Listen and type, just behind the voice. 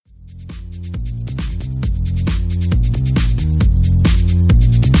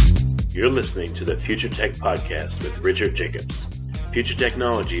You're listening to the Future Tech Podcast with Richard Jacobs. Future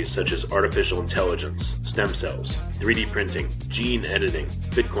technologies such as artificial intelligence, stem cells, 3D printing, gene editing,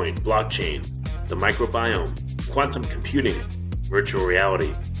 Bitcoin, blockchain, the microbiome, quantum computing, virtual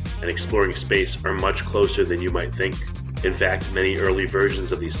reality, and exploring space are much closer than you might think. In fact, many early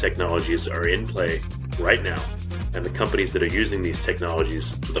versions of these technologies are in play right now, and the companies that are using these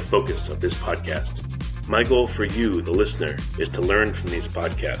technologies are the focus of this podcast. My goal for you, the listener, is to learn from these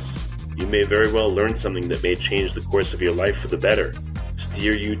podcasts. You may very well learn something that may change the course of your life for the better,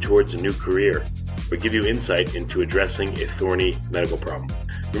 steer you towards a new career, or give you insight into addressing a thorny medical problem.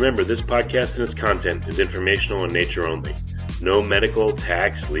 Remember, this podcast and its content is informational in nature only. No medical,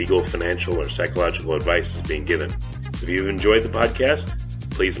 tax, legal, financial, or psychological advice is being given. If you've enjoyed the podcast,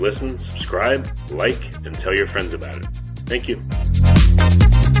 please listen, subscribe, like, and tell your friends about it. Thank you.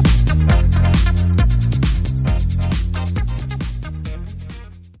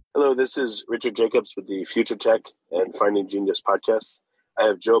 Hello, this is Richard Jacobs with the Future Tech and Finding Genius podcast. I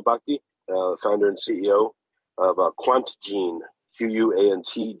have Joe Bhakdi, founder and CEO of QuantGene,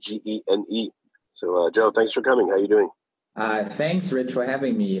 QUANTGENE. So, Joe, thanks for coming. How are you doing? Thanks, Rich, for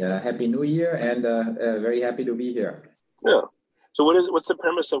having me. Happy New Year, and very happy to be here. Yeah. So what's the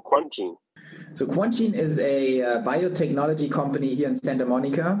premise of QuantGene? So QuantGene is a biotechnology company here in Santa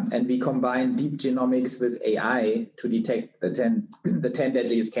Monica, and we combine deep genomics with AI to detect the 10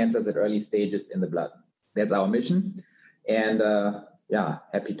 deadliest cancers at early stages in the blood. That's our mission. And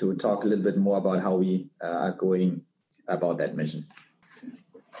happy to talk a little bit more about how we are going about that mission.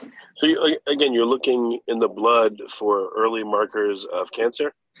 So you're looking in the blood for early markers of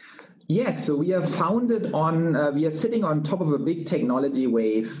cancer? Yes, so we are founded on, we are sitting on top of a big technology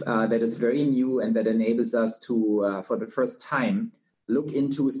wave that is very new and that enables us to, for the first time, look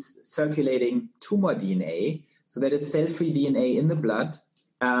into circulating tumor DNA. So that is cell-free DNA in the blood,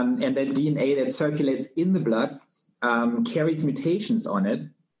 and that DNA that circulates in the blood carries mutations on it.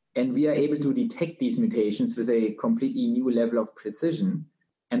 And we are able to detect these mutations with a completely new level of precision.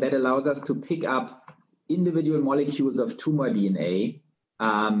 And that allows us to pick up individual molecules of tumor DNA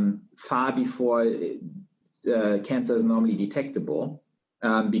far before cancer is normally detectable,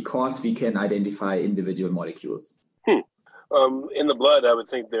 because we can identify individual molecules. In the blood, I would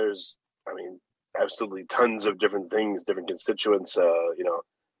think there's, absolutely tons of different things, different constituents,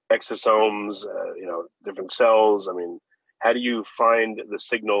 exosomes, different cells. How do you find the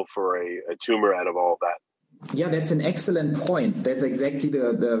signal for a tumor out of all of that? Yeah, that's an excellent point. That's exactly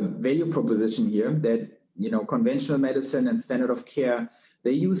the value proposition here, that, conventional medicine and standard of care,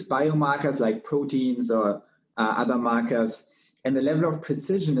 they use biomarkers like proteins or other markers, and the level of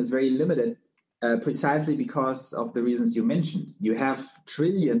precision is very limited precisely because of the reasons you mentioned. You have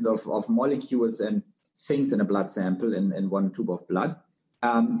trillions of molecules and things in a blood sample in one tube of blood.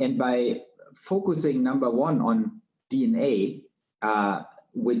 And by focusing, number one, on DNA,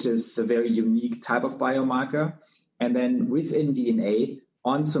 which is a very unique type of biomarker, and then within DNA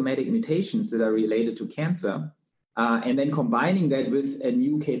on somatic mutations that are related to cancer, and then combining that with a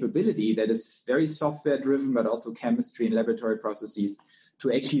new capability that is very software-driven, but also chemistry and laboratory processes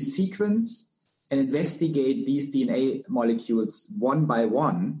to actually sequence and investigate these DNA molecules one by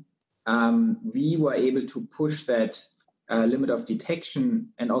one, we were able to push that limit of detection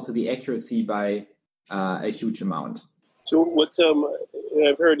and also the accuracy by a huge amount. So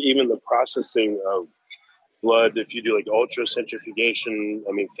I've heard even the processing of blood, if you do like ultracentrifugation,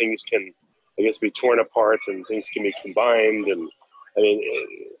 things can, be torn apart and things can be combined. And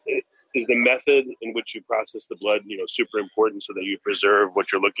is the method in which you process the blood, super important so that you preserve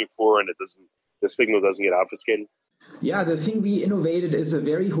what you're looking for and the signal doesn't get obfuscated? Yeah, the thing we innovated is a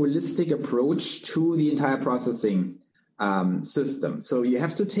very holistic approach to the entire processing system. So you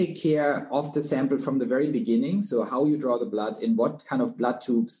have to take care of the sample from the very beginning. So how you draw the blood, in what kind of blood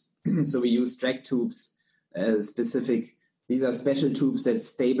tubes. So we use Streck tubes, specific. These are special tubes that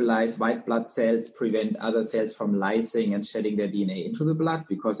stabilize white blood cells, prevent other cells from lysing and shedding their DNA into the blood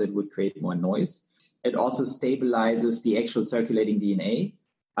because it would create more noise. It also stabilizes the actual circulating DNA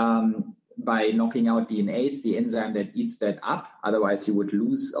by knocking out DNase, the enzyme that eats that up. Otherwise, you would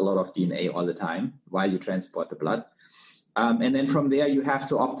lose a lot of DNA all the time while you transport the blood. And then from there, you have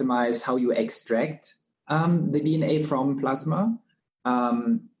to optimize how you extract the DNA from plasma.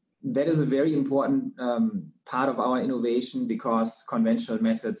 That is a very important part of our innovation because conventional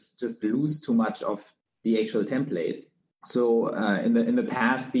methods just lose too much of the actual template. So in the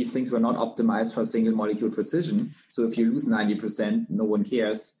past, these things were not optimized for single molecule precision. So if you lose 90%, no one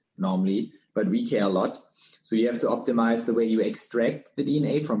cares normally, but we care a lot. So you have to optimize the way you extract the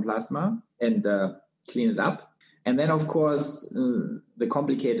DNA from plasma and clean it up. And then, of course, the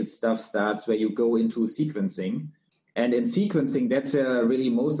complicated stuff starts where you go into sequencing. And in sequencing, that's where really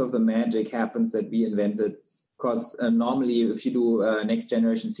most of the magic happens that we invented. Because normally, if you do next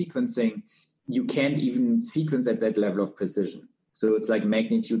generation sequencing, you can't even sequence at that level of precision. So it's like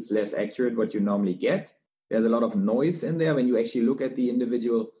magnitudes less accurate what you normally get. There's a lot of noise in there when you actually look at the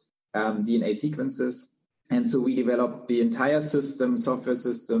individual DNA sequences. And so we developed the entire system, software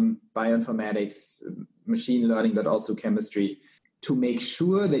system, bioinformatics, machine learning, but also chemistry, to make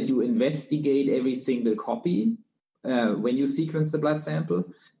sure that you investigate every single copy when you sequence the blood sample,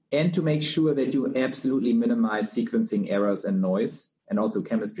 and to make sure that you absolutely minimize sequencing errors and noise, and also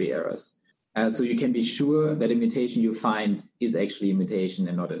chemistry errors. So you can be sure that a mutation you find is actually a mutation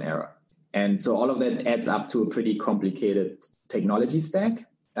and not an error. And so all of that adds up to a pretty complicated technology stack.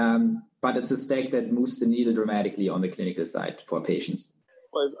 But it's a stack that moves the needle dramatically on the clinical side for patients.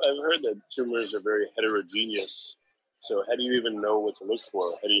 Well, I've heard that tumors are very heterogeneous. So how do you even know what to look for?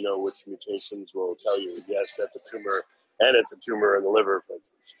 How do you know which mutations will tell you, yes, that's a tumor, and it's a tumor in the liver, for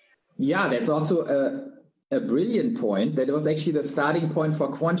instance? Yeah, that's also a brilliant point. That was actually the starting point for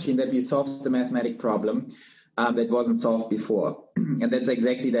Quantgene, that we solved the mathematic problem that wasn't solved before. And that's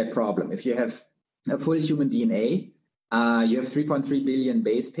exactly that problem. If you have a full human DNA, you have 3.3 billion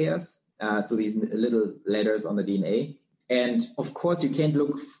base pairs. So these little letters on the DNA. And of course, you can't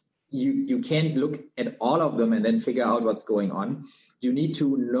look at all of them and then figure out what's going on. You need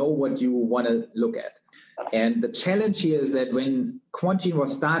to know what you want to look at. And the challenge here is that when Quantgene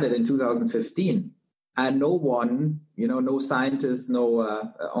was started in 2015, no one, no scientist,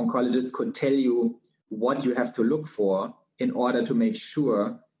 no oncologist could tell you what you have to look for in order to make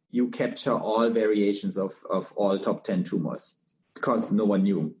sure you capture all variations of all top 10 tumors, because no one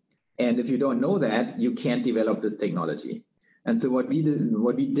knew. And if you don't know that, you can't develop this technology. And so what we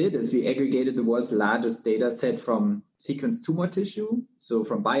did is we aggregated the world's largest data set from sequenced tumor tissue, so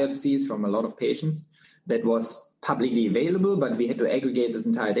from biopsies from a lot of patients, that was publicly available, but we had to aggregate this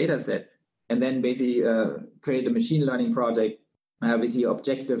entire data set and then basically create a machine learning project with the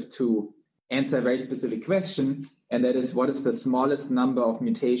objective to answer a very specific question, and that is, what is the smallest number of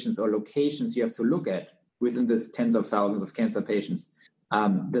mutations or locations you have to look at within this tens of thousands of cancer patients?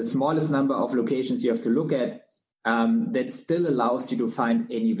 The smallest number of locations you have to look at that still allows you to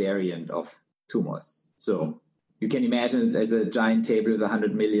find any variant of tumors. So you can imagine it as a giant table with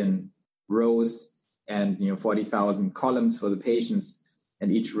 100 million rows and 40,000 columns for the patients,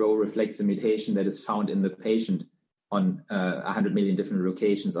 and each row reflects a mutation that is found in the patient on 100 million different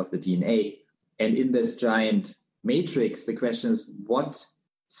locations of the DNA. And in this giant matrix, the question is, what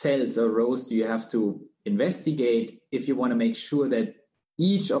cells or rows do you have to investigate if you want to make sure that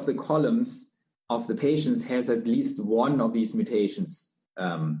each of the columns of the patients has at least one of these mutations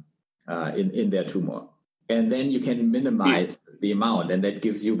in their tumor. And then you can minimize the amount. And that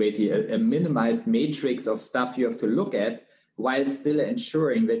gives you basically a minimized matrix of stuff you have to look at while still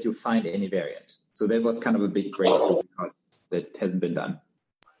ensuring that you find any variant. So that was kind of a big breakthrough because that hasn't been done.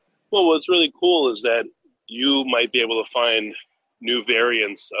 Well, what's really cool is that you might be able to find new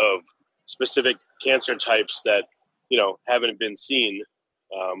variants of specific cancer types that, haven't been seen.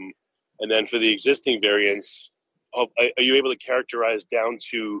 And then for the existing variants, are you able to characterize down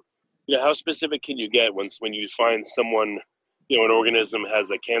to, how specific can you get when you find someone, an organism has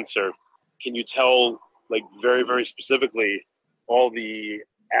a cancer? Can you tell, like, very, very specifically all the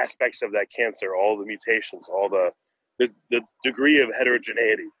aspects of that cancer, all the mutations, all the degree of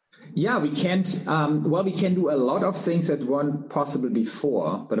heterogeneity? Yeah, we can't. We can do a lot of things that weren't possible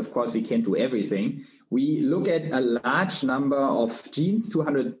before, but of course we can't do everything. We look at a large number of genes,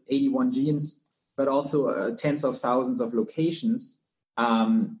 281 genes, but also tens of thousands of locations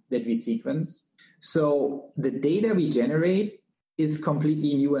that we sequence. So the data we generate is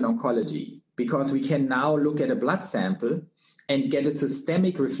completely new in oncology, because we can now look at a blood sample and get a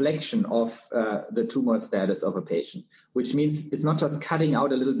systemic reflection of the tumor status of a patient, which means it's not just cutting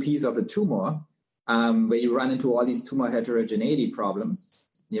out a little piece of the tumor where you run into all these tumor heterogeneity problems.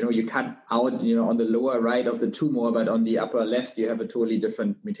 You cut out, on the lower right of the tumor, but on the upper left, you have a totally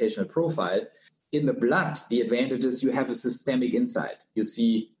different mutational profile. In the blood, the advantage is you have a systemic insight. You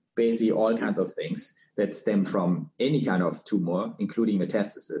see basically all kinds of things that stem from any kind of tumor, including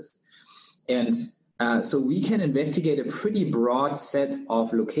metastasis. And so we can investigate a pretty broad set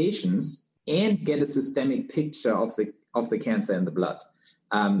of locations and get a systemic picture of the cancer in the blood,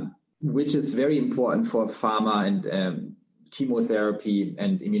 which is very important for pharma and chemotherapy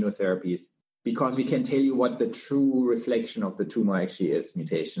and immunotherapies, because we can tell you what the true reflection of the tumor actually is in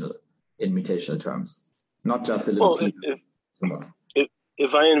mutational terms, not just a little piece of tumor.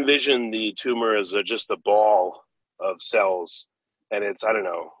 If I envision the tumor as just a ball of cells, and it's, I don't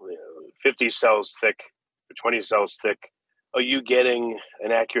know, 50 cells thick or 20 cells thick, are you getting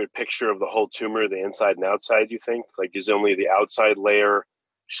an accurate picture of the whole tumor, the inside and outside, you think? Like, is only the outside layer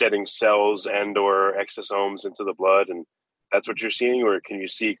shedding cells and or exosomes into the blood, and that's what you're seeing? Or can you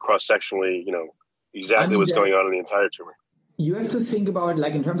see cross-sectionally, exactly what's going on in the entire tumor? You have to think about,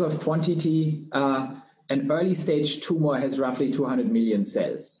 like, in terms of quantity, an early stage tumor has roughly 200 million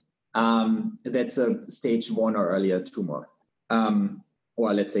cells. That's a stage 1 or earlier tumor,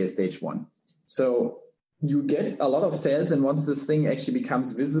 or let's say a stage 1. So you get a lot of cells, and once this thing actually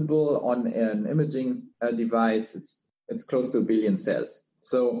becomes visible on an imaging device, it's close to 1 billion cells.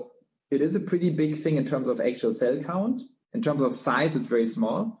 So it is a pretty big thing in terms of actual cell count. In terms of size, it's very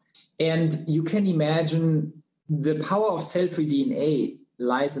small. And you can imagine the power of cell-free DNA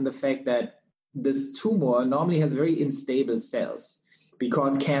lies in the fact that this tumor normally has very unstable cells,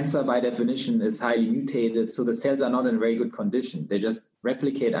 because cancer by definition is highly mutated. So the cells are not in very good condition. They just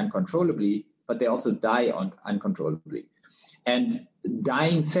replicate uncontrollably, but they also die uncontrollably. And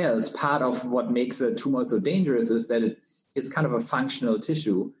dying cells, part of what makes a tumor so dangerous is that it is kind of a functional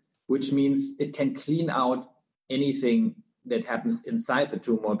tissue, which means it can clean out anything that happens inside the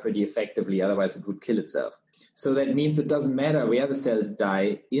tumor pretty effectively. Otherwise, it would kill itself. So that means it doesn't matter where the cells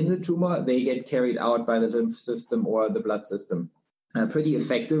die in the tumor, they get carried out by the lymph system or the blood system pretty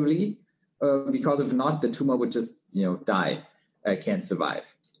effectively, because if not, the tumor would just die, can't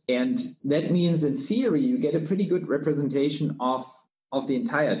survive. And that means, in theory, you get a pretty good representation of the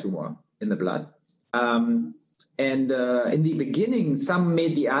entire tumor in the blood. And in the beginning, some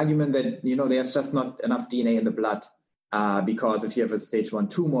made the argument that there's just not enough DNA in the blood, because if you have a stage 1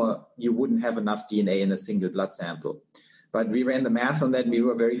 tumor, you wouldn't have enough DNA in a single blood sample. But we ran the math on that, and we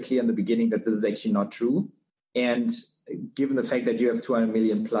were very clear in the beginning that this is actually not true. And given the fact that you have 200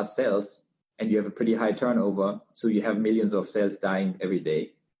 million plus cells and you have a pretty high turnover, so you have millions of cells dying every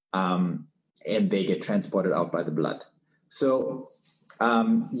day, and they get transported out by the blood. So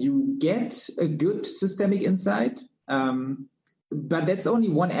you get a good systemic insight, but that's only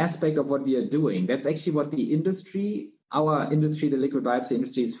one aspect of what we are doing. That's actually what the industry, our industry, the liquid biopsy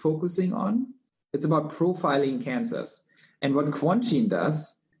industry, is focusing on. It's about profiling cancers. And what Quantgene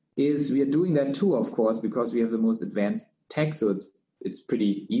does is we are doing that too, of course, because we have the most advanced tech, so it's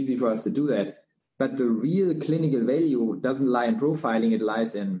pretty easy for us to do that. But the real clinical value doesn't lie in profiling, it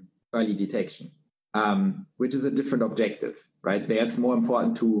lies in early detection, which is a different objective, right? There it's more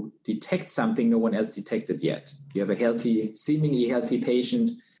important to detect something no one else detected yet. You have a seemingly healthy patient.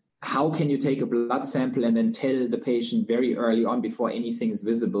 How can you take a blood sample and then tell the patient very early on, before anything is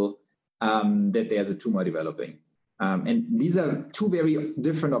visible, that there's a tumor developing? And these are two very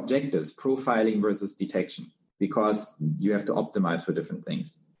different objectives, profiling versus detection, because you have to optimize for different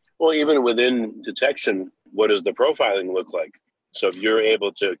things. Well, even within detection, what does the profiling look like? So if you're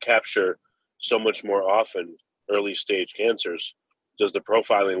able to capture so much more often early stage cancers, does the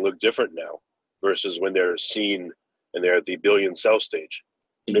profiling look different now versus when they're seen and they're at the billion cell stage?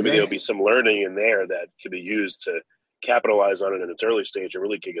 Exactly. Maybe there'll be some learning in there that can be used to capitalize on it in its early stage and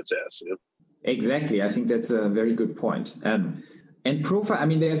really kick its ass. Exactly. I think that's a very good point. And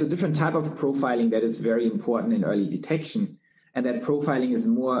there's a different type of profiling that is very important in early detection. And that profiling is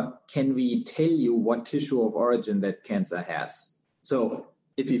more, can we tell you what tissue of origin that cancer has? So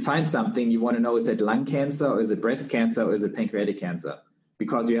if you find something, you want to know, is it lung cancer, or is it breast cancer, or is it pancreatic cancer?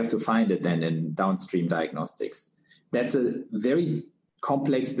 Because you have to find it then in downstream diagnostics. That's a very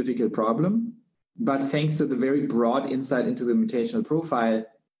complex, difficult problem. But thanks to the very broad insight into the mutational profile,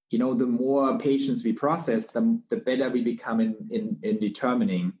 the more patients we process, the better we become in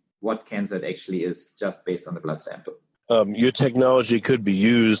determining what cancer it actually is, just based on the blood sample. Your technology could be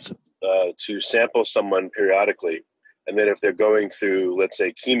used to sample someone periodically. And then if they're going through, let's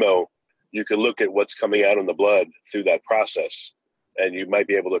say, chemo, you could look at what's coming out in the blood through that process. And you might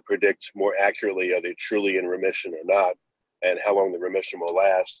be able to predict more accurately, are they truly in remission or not? And how long the remission will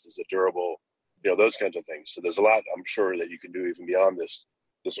last? Is it durable? Those kinds of things. So there's a lot, I'm sure, that you can do even beyond this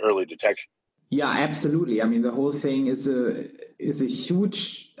early detection. Yeah, absolutely. The whole thing is a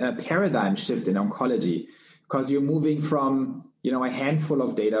huge paradigm shift in oncology, because you're moving from, a handful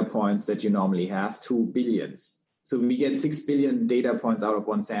of data points that you normally have to billions. So we get 6 billion data points out of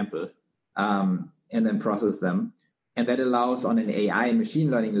one sample, and then process them. And that allows, on an AI and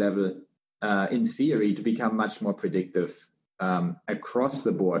machine learning level, in theory, to become much more predictive across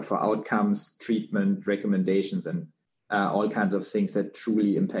the board for outcomes, treatment, recommendations, and all kinds of things that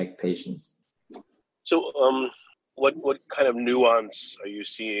truly impact patients. So what kind of nuance are you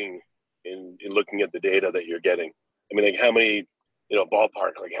seeing in looking at the data that you're getting? How many,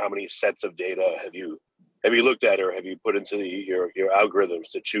 ballpark, how many sets of data have you have you looked at or have you put into your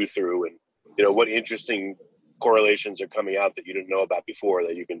algorithms to chew through, and what interesting correlations are coming out that you didn't know about before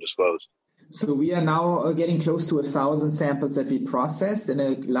that you can disclose? So we are now getting close to 1,000 samples that we processed in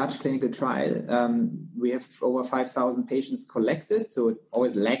a large clinical trial. We have over 5,000 patients collected, so it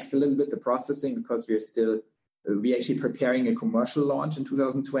always lags a little bit, the processing, because we're actually preparing a commercial launch in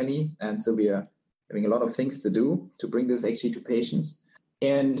 2020, and so we are having a lot of things to do to bring this actually to patients.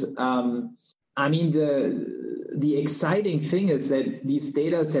 And I mean, the exciting thing is that these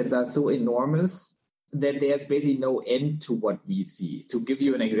data sets are so enormous that there's basically no end to what we see. To give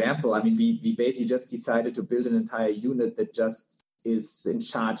you an example, I mean, we basically just decided to build an entire unit that just is in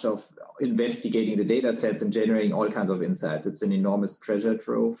charge of investigating the data sets and generating all kinds of insights. It's an enormous treasure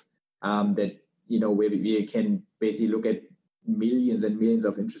trove that, where we can basically look at millions and millions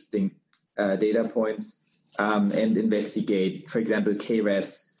of interesting data points and investigate, for example,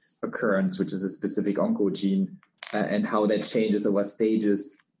 KRAS occurrence, which is a specific oncogene, and how that changes over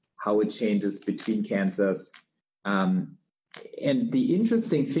stages, how it changes between cancers. And the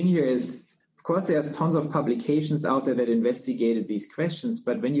interesting thing here is, of course, there's tons of publications out there that investigated these questions,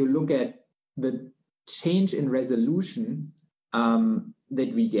 but when you look at the change in resolution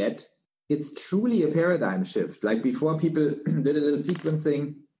that we get, it's truly a paradigm shift. Like before, people did a little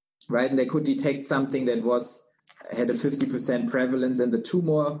sequencing, right, and they could detect something that had a 50% prevalence in the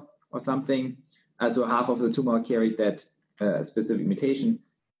tumor or something. So half of the tumor carried that specific mutation.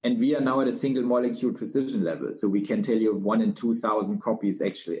 And we are now at a single molecule precision level. So we can tell you 1 in 2,000 copies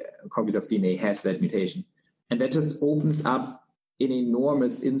of DNA has that mutation. And that just opens up an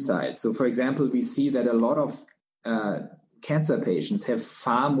enormous insight. So for example, we see that a lot of cancer patients have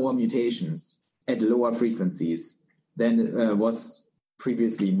far more mutations at lower frequencies than was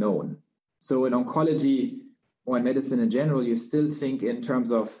previously known. So in oncology or in medicine in general, you still think in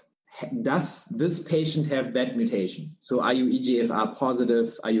terms of, does this patient have that mutation? So are you EGFR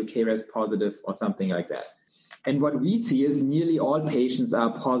positive? Are you KRAS positive or something like that? And what we see is nearly all patients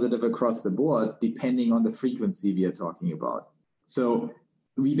are positive across the board, depending on the frequency we are talking about. So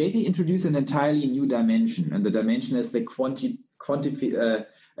we basically introduce an entirely new dimension, and the dimension is the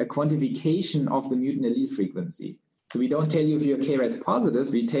quantification of the mutant allele frequency. So we don't tell you if you're KRAS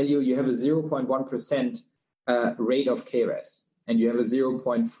positive, we tell you you have a 0.1% rate of KRAS, and you have a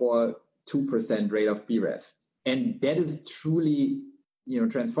 0.42% rate of BRAF. And that is truly,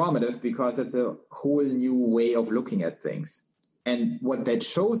 transformative, because it's a whole new way of looking at things. And what that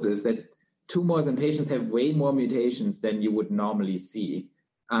shows is that tumors and patients have way more mutations than you would normally see,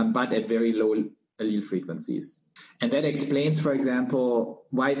 but at very low allele frequencies. And that explains, for example,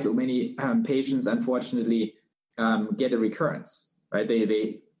 why so many patients, unfortunately, get a recurrence, right?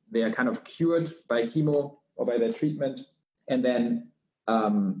 They are kind of cured by chemo or by their treatment, and then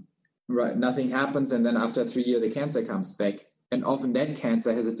nothing happens, and then after 3 years, the cancer comes back, and often that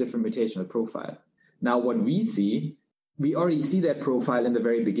cancer has a different mutational profile. Now, what we already see that profile in the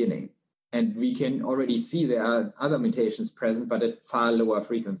very beginning, and we can already see there are other mutations present, but at far lower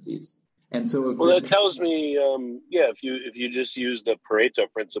frequencies. And so, that tells me, if you just use the Pareto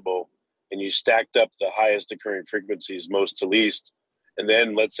principle and you stacked up the highest occurring frequencies, most to least, and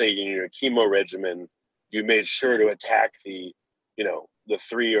then let's say in your chemo regimen, you made sure to attack the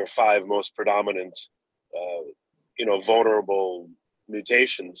 3 or 5 most predominant, vulnerable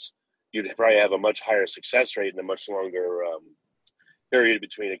mutations, you'd probably have a much higher success rate and a much longer period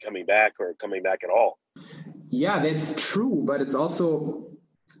between it coming back or coming back at all. Yeah, that's true, but it's also,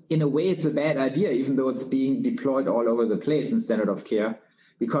 in a way, it's a bad idea, even though it's being deployed all over the place in standard of care,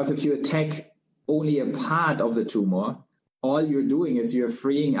 because if you attack only a part of the tumor, all you're doing is you're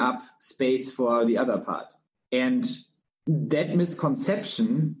freeing up space for the other part. And that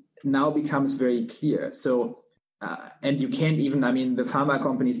misconception now becomes very clear. So, and you can't even, the pharma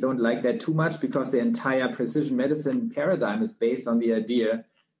companies don't like that too much, because the entire precision medicine paradigm is based on the idea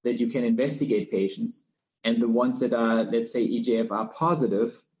that you can investigate patients, and the ones that are, let's say, EGFR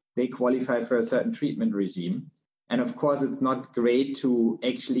positive, they qualify for a certain treatment regime. And of course, it's not great to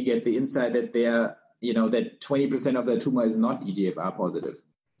actually get the insight that they're, that 20% of the tumor is not EGFR positive.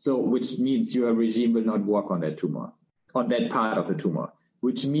 So, which means your regime will not work on that tumor, on that part of the tumor,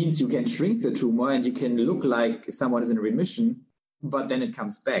 which means you can shrink the tumor and you can look like someone is in remission, but then it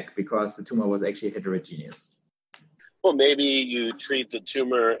comes back because the tumor was actually heterogeneous. Well, maybe you treat the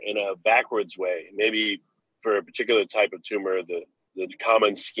tumor in a backwards way. Maybe for a particular type of tumor, the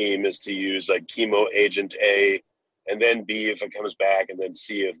common scheme is to use like chemo agent A, and then B if it comes back, and then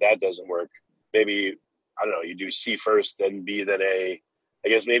C if that doesn't work. Maybe, I don't know, you do C first, then B, then A. I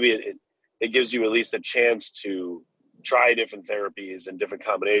guess maybe it gives you at least a chance to try different therapies and different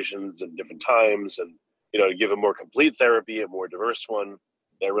combinations and different times, and to give a more complete therapy, a more diverse one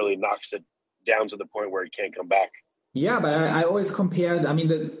that really knocks it down to the point where it can't come back. Yeah, but I always compared,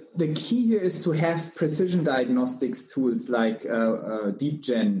 the key here is to have precision diagnostics tools like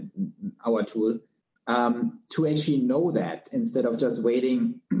DeepGen, our tool, to actually know that instead of just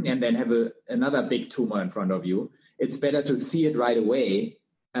waiting and then have another big tumor in front of you. It's better to see it right away,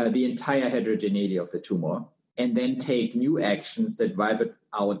 the entire heterogeneity of the tumor, and then take new actions that wipe it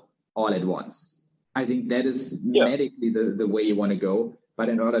out all at once. I think that is medically the way you want to go. But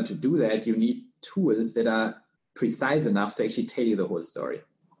in order to do that, you need tools that are precise enough to actually tell you the whole story.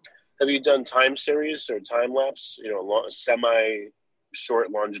 Have you done time series or time lapse,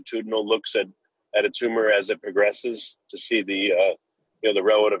 semi-short longitudinal looks at a tumor as it progresses to see the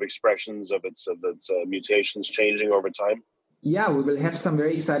relative expressions of its mutations changing over time? Yeah, we will have some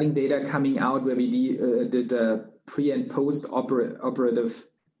very exciting data coming out where we did a pre and post operative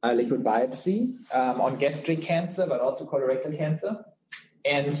liquid biopsy on gastric cancer, but also colorectal cancer.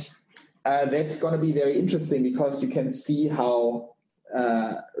 And that's going to be very interesting because you can see how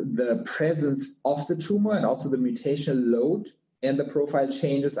the presence of the tumor and also the mutational load and the profile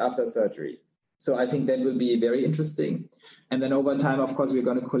changes after surgery. So I think that will be very interesting. And then over time, of course, we're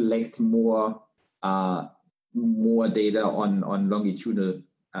going to collect more data on longitudinal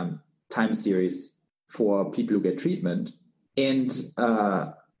time series for people who get treatment. And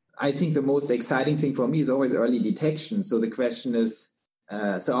I think the most exciting thing for me is always early detection. So the question is,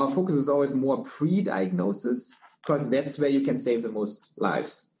 so our focus is always more pre-diagnosis, because that's where you can save the most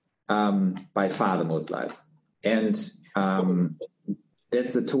lives, by far the most lives. And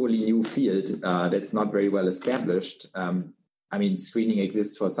that's a totally new field that's not very well established. Screening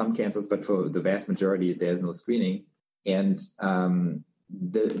exists for some cancers, but for the vast majority, there's no screening. And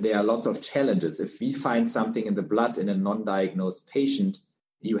there are lots of challenges. If we find something in the blood in a non-diagnosed patient,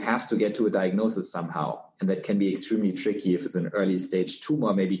 you have to get to a diagnosis somehow. And that can be extremely tricky if it's an early stage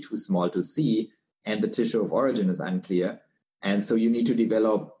tumor, maybe too small to see, and the tissue of origin is unclear. And so you need to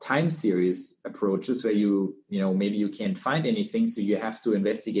develop time series approaches where maybe you can't find anything, so you have to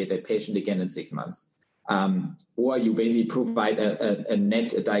investigate that patient again in 6 months. Or you basically provide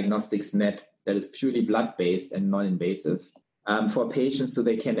a diagnostics net that is purely blood-based and non-invasive for patients, so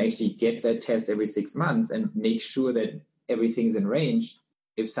they can actually get that test every 6 months and make sure that everything's in range.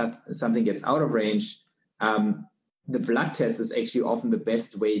 If something gets out of range, the blood test is actually often the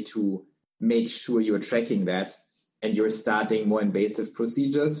best way to make sure you're tracking that, and you're starting more invasive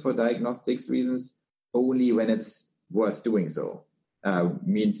procedures for diagnostics reasons only when it's worth doing so.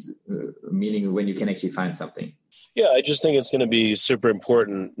 Meaning when you can actually find something. Yeah, I just think it's going to be super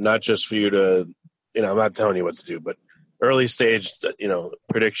important, not just for you to, I'm not telling you what to do, but early stage,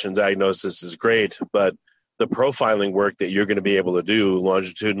 prediction diagnosis is great, but the profiling work that you're going to be able to do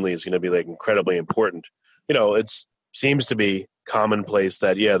longitudinally is going to be incredibly important. It seems to be commonplace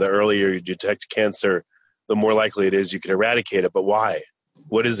that, the earlier you detect cancer, the more likely it is you can eradicate it. But why?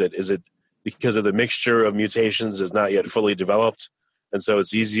 What is it? Is it because of the mixture of mutations is not yet fully developed? And so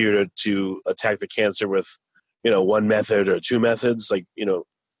it's easier to attack the cancer with, one method or two methods.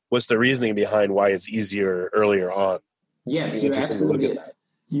 What's the reasoning behind why it's easier earlier on? Yes,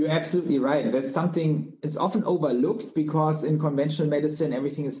 you're absolutely right. That's something, it's often overlooked because in conventional medicine,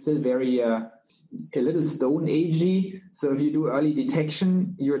 everything is still very a little stone agey. So if you do early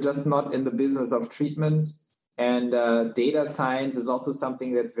detection, you're just not in the business of treatment. And data science is also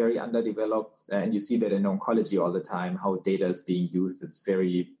something that's very underdeveloped. And you see that in oncology all the time, how data is being used. It's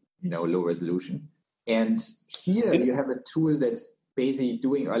very, low resolution. And here you have a tool that's basically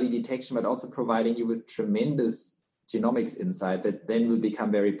doing early detection, but also providing you with tremendous genomics insight that then will become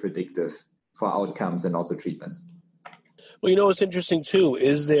very predictive for outcomes and also treatments. Well, what's interesting too,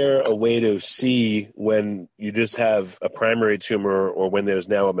 is there a way to see when you just have a primary tumor or when there's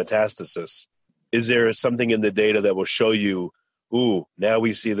now a metastasis? Is there something in the data that will show you, now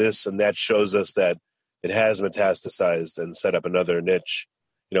we see this and that shows us that it has metastasized and set up another niche?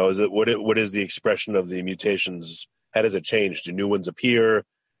 What is the expression of the mutations? How does it change? Do new ones appear?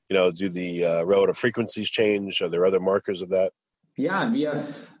 Do the relative frequencies change? Are there other markers of that? Yeah,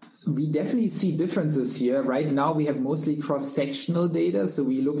 we definitely see differences here. Right now, we have mostly cross-sectional data. So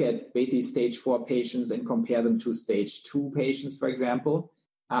we look at basically stage 4 patients and compare them to stage 2 patients, for example.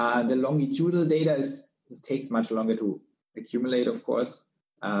 The longitudinal data it takes much longer to accumulate, of course.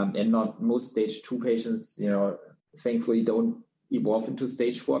 And not most stage 2 patients, thankfully don't evolve into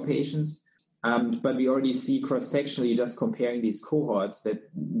stage 4 patients. But we already see cross-sectionally, just comparing these cohorts, that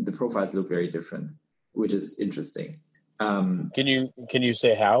the profiles look very different, which is interesting. Can you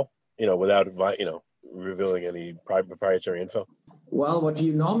say how? Without revealing any proprietary info. Well, what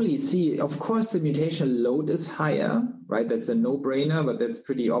you normally see, of course, the mutational load is higher, right? That's a no-brainer, but that's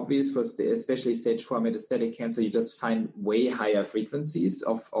pretty obvious for especially stage 4 metastatic cancer. You just find way higher frequencies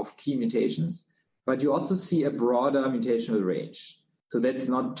of key mutations, but you also see a broader mutational range. So that's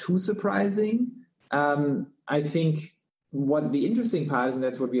not too surprising. I think what the interesting part is, and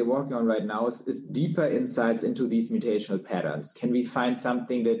that's what we are working on right now, is deeper insights into these mutational patterns. Can we find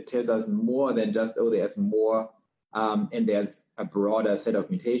something that tells us more than just, there's more and there's a broader set of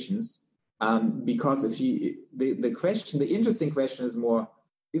mutations? Because the interesting question is more,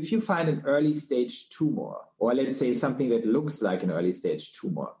 if you find an early stage tumor, or let's say something that looks like an early stage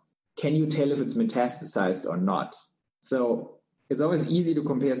tumor, can you tell if it's metastasized or not? So it's always easy to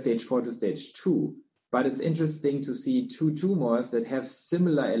compare stage 4 to stage 2, but it's interesting to see two tumors that have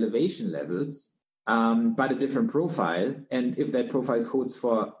similar elevation levels, but a different profile, and if that profile codes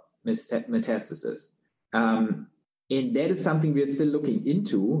for metastasis. And that is something we're still looking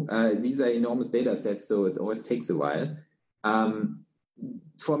into. These are enormous data sets, so it always takes a while.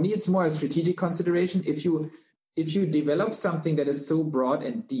 For me, it's more a strategic consideration. If you develop something that is so broad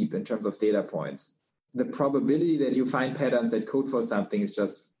and deep in terms of data points, the probability that you find patterns that code for something is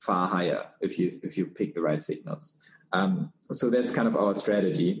just far higher if you pick the right signals. So that's kind of our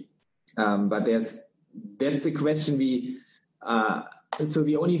strategy. But that's the question so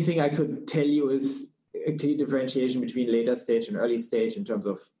the only thing I could tell you is a clear differentiation between later stage and early stage in terms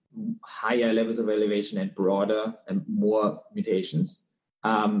of higher levels of elevation and broader and more mutations.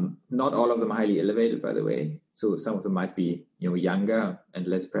 Not all of them highly elevated, by the way. So some of them might be younger and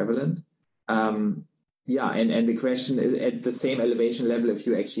less prevalent. And the question is, at the same elevation level, if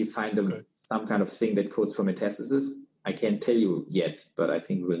you actually find some kind of thing that codes for metastasis, I can't tell you yet, but I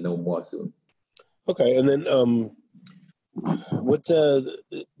think we'll know more soon. Okay, and then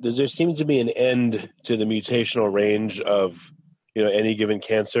does there seem to be an end to the mutational range of any given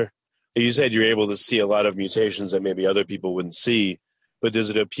cancer? You said you're able to see a lot of mutations that maybe other people wouldn't see, but does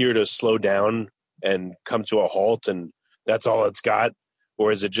it appear to slow down and come to a halt, and that's all it's got?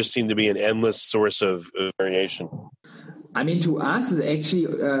 Or does it just seem to be an endless source of variation? I mean, to us, actually,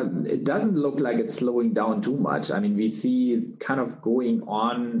 it doesn't look like it's slowing down too much. I mean, we see it kind of going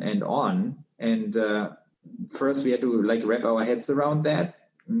on. And first, we had to wrap our heads around that,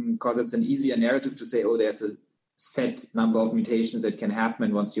 because it's an easier narrative to say, there's a set number of mutations that can happen,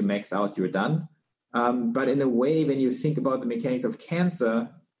 and once you max out, you're done. But in a way, when you think about the mechanics of cancer,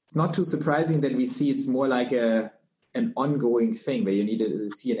 it's not too surprising that we see it's more like an ongoing thing where you need to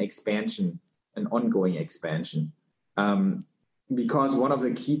see an ongoing expansion. Because one of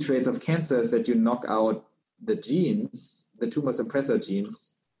the key traits of cancer is that you knock out the genes, the tumor suppressor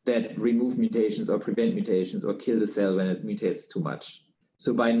genes, that remove mutations or prevent mutations or kill the cell when it mutates too much.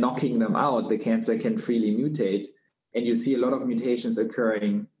 So by knocking them out, the cancer can freely mutate, and you see a lot of mutations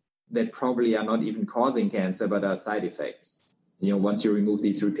occurring that probably are not even causing cancer, but are side effects. Once you remove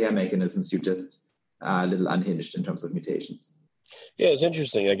these repair mechanisms, you just are a little unhinged in terms of mutations. Yeah, it's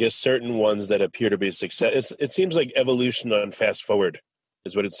interesting. I guess certain ones that appear to be success. It seems like evolution on fast forward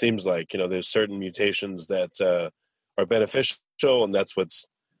is what it seems like. There's certain mutations that are beneficial, and that's what's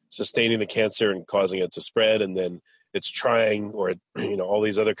sustaining the cancer and causing it to spread. And then it's trying, or all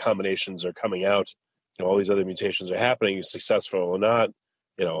these other combinations are coming out. All these other mutations are happening, successful or not.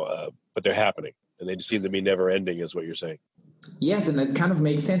 But they're happening, and they seem to be never ending, is what you're saying. Yes, and that kind of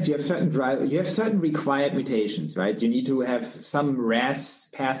makes sense. You have certain required mutations, right? You need to have some RAS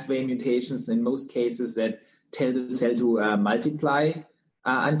pathway mutations in most cases that tell the cell to multiply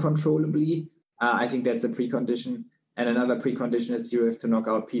uncontrollably. I think that's a precondition. And another precondition is you have to knock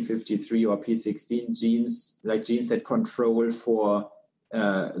out P53 or P16 genes, like genes that control for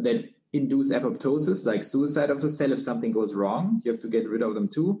that induce apoptosis, like suicide of the cell. If something goes wrong, you have to get rid of them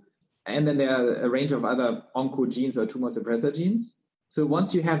too. And then there are a range of other oncogenes or tumor suppressor genes. So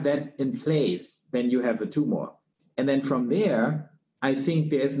once you have that in place, then you have a tumor. And then from there, I think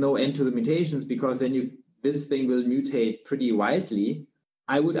there's no end to the mutations, because then this thing will mutate pretty widely.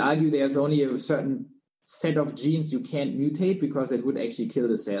 I would argue there's only a certain set of genes you can't mutate, because it would actually kill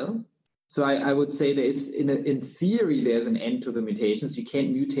the cell. So I would say there is, in theory, there's an end to the mutations. You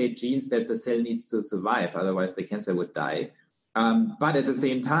can't mutate genes that the cell needs to survive, otherwise the cancer would die. But at the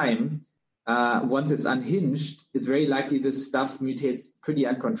same time, once it's unhinged, it's very likely this stuff mutates pretty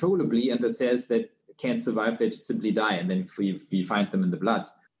uncontrollably, and the cells that can't survive, they just simply die, and then we find them in the blood.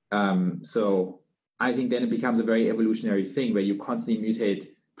 So I think then it becomes a very evolutionary thing where you constantly mutate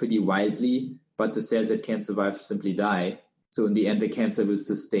pretty wildly, but the cells that can't survive simply die. So in the end, the cancer will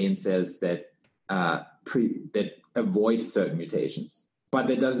sustain cells that avoid certain mutations. But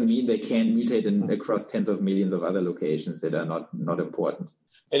that doesn't mean they can't mutate across tens of millions of other locations that are not important.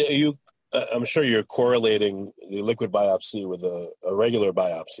 And I'm sure you're correlating the liquid biopsy with a regular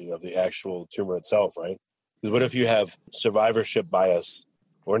biopsy of the actual tumor itself, right? Because what if you have survivorship bias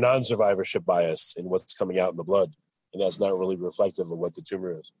or non-survivorship bias in what's coming out in the blood, and that's not really reflective of what the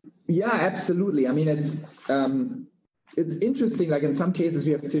tumor is? Yeah, absolutely. I mean, it's interesting. Like in some cases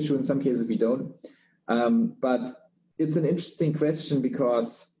we have tissue, in some cases we don't. But it's an interesting question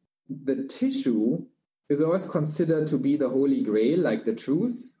because the tissue is always considered to be the holy grail, like the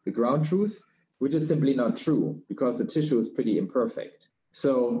truth, the ground truth, which is simply not true because the tissue is pretty imperfect.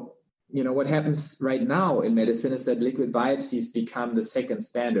 So, what happens right now in medicine is that liquid biopsies become the second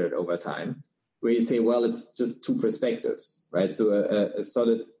standard over time, where you say, well, it's just two perspectives, right? So a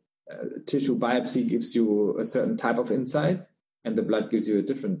solid tissue biopsy gives you a certain type of insight, and the blood gives you a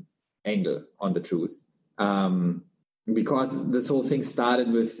different angle on the truth. Because this whole thing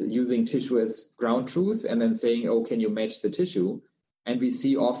started with using tissue as ground truth and then saying, oh, can you match the tissue? And we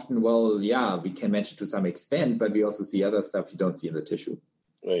see often, well, yeah, we can match it to some extent, but we also see other stuff you don't see in the tissue.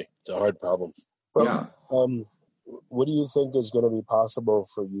 Right. It's a hard problem. Well, yeah. What do you think is going to be possible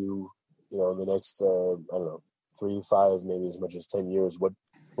for you, in the next, 3, 5, maybe as much as 10 years? What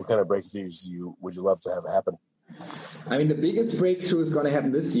kind of breakthroughs would you love to have happen? I mean, the biggest breakthrough is going to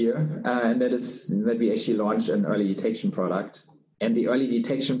happen this year, and that is that we actually launched an early detection product. And the early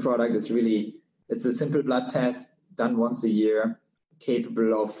detection product is it's a simple blood test done once a year,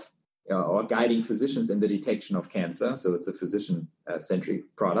 capable of or guiding physicians in the detection of cancer. So it's a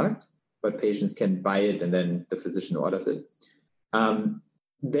physician-centric product, but patients can buy it and then the physician orders it.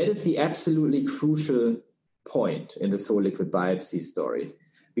 That is the absolutely crucial point in this whole liquid biopsy story.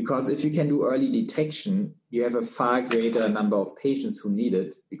 Because if you can do early detection, you have a far greater number of patients who need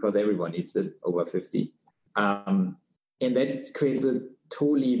it, because everyone needs it, over 50. And that creates a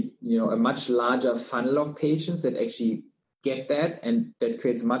totally, a much larger funnel of patients that actually get that, and that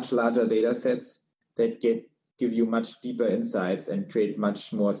creates much larger data sets that give you much deeper insights and create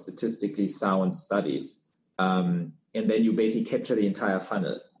much more statistically sound studies. And then you basically capture the entire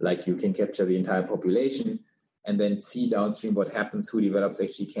funnel, like you can capture the entire population and then see downstream what happens, who develops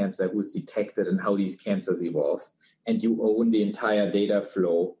actually cancer, who's detected, and how these cancers evolve. And you own the entire data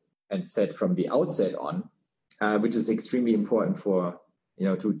flow and set from the outset on, which is extremely important for,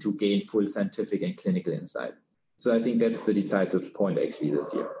 to gain full scientific and clinical insight. So I think that's the decisive point actually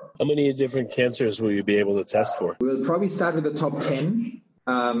this year. How many different cancers will you be able to test for? We'll probably start with the top 10,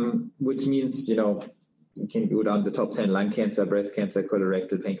 which means, you can go down the top 10: lung cancer, breast cancer,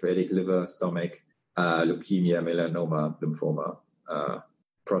 colorectal, pancreatic, liver, stomach, leukemia, melanoma, lymphoma,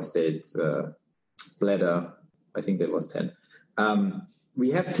 prostate, bladder. I think that was 10. We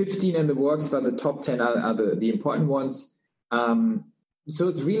have 15 in the works, but the top 10 are the important ones. So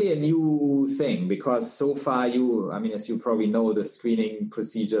it's really a new thing because so far as you probably know, the screening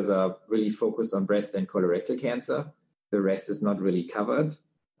procedures are really focused on breast and colorectal cancer. The rest is not really covered.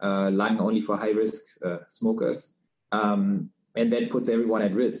 Lung only for high-risk smokers. And that puts everyone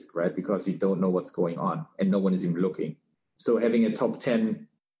at risk, right? Because you don't know what's going on and no one is even looking. So having a top 10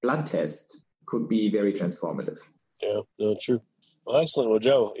 blood test could be very transformative. Yeah, no, true. Well, excellent. Well,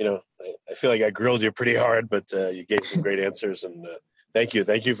 Joe, I feel like I grilled you pretty hard, but you gave some great answers, and thank you.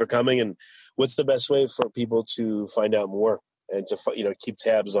 Thank you for coming. And what's the best way for people to find out more and to, keep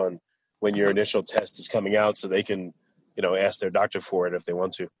tabs on when your initial test is coming out so they can, ask their doctor for it if they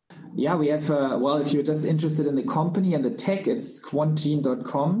want to? Yeah, we have, if you're just interested in the company and the tech, it's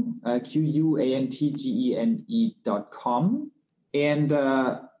quantgene.com, QUANTGENE.com. And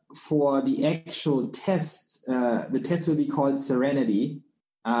for the actual test, the test will be called Serenity,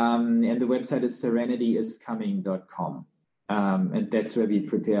 and the website is serenityiscoming.com. And that's where we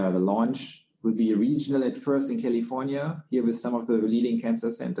prepare the launch. We'll be regional at first in California, here with some of the leading cancer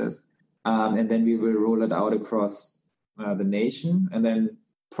centers. And then we will roll it out across the nation, and then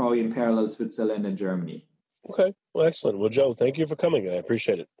probably in parallel Switzerland and Germany. Okay. Well, excellent. Well, Joe, thank you for coming. I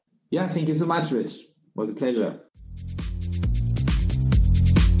appreciate it. Yeah, thank you so much, Rich. It was a pleasure.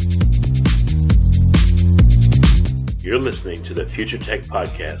 You're listening to the Future Tech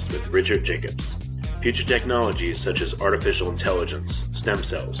Podcast with Richard Jacobs. Future technologies such as artificial intelligence, stem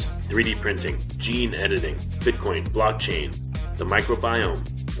cells, 3D printing, gene editing, Bitcoin, blockchain, the microbiome,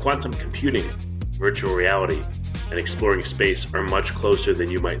 quantum computing, virtual reality, and exploring space are much closer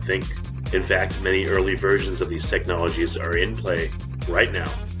than you might think. In fact, many early versions of these technologies are in play right now,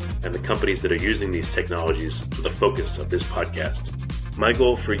 and the companies that are using these technologies are the focus of this podcast. My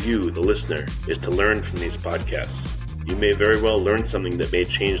goal for you, the listener, is to learn from these podcasts. You may very well learn something that may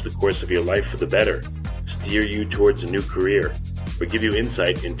change the course of your life for the better, steer you towards a new career, or give you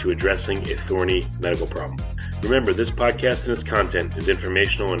insight into addressing a thorny medical problem. Remember, this podcast and its content is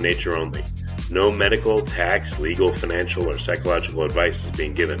informational in nature only. No medical, tax, legal, financial, or psychological advice is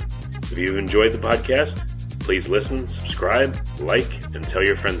being given. If you've enjoyed the podcast, please listen, subscribe, like, and tell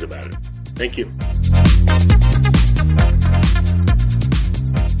your friends about it. Thank you.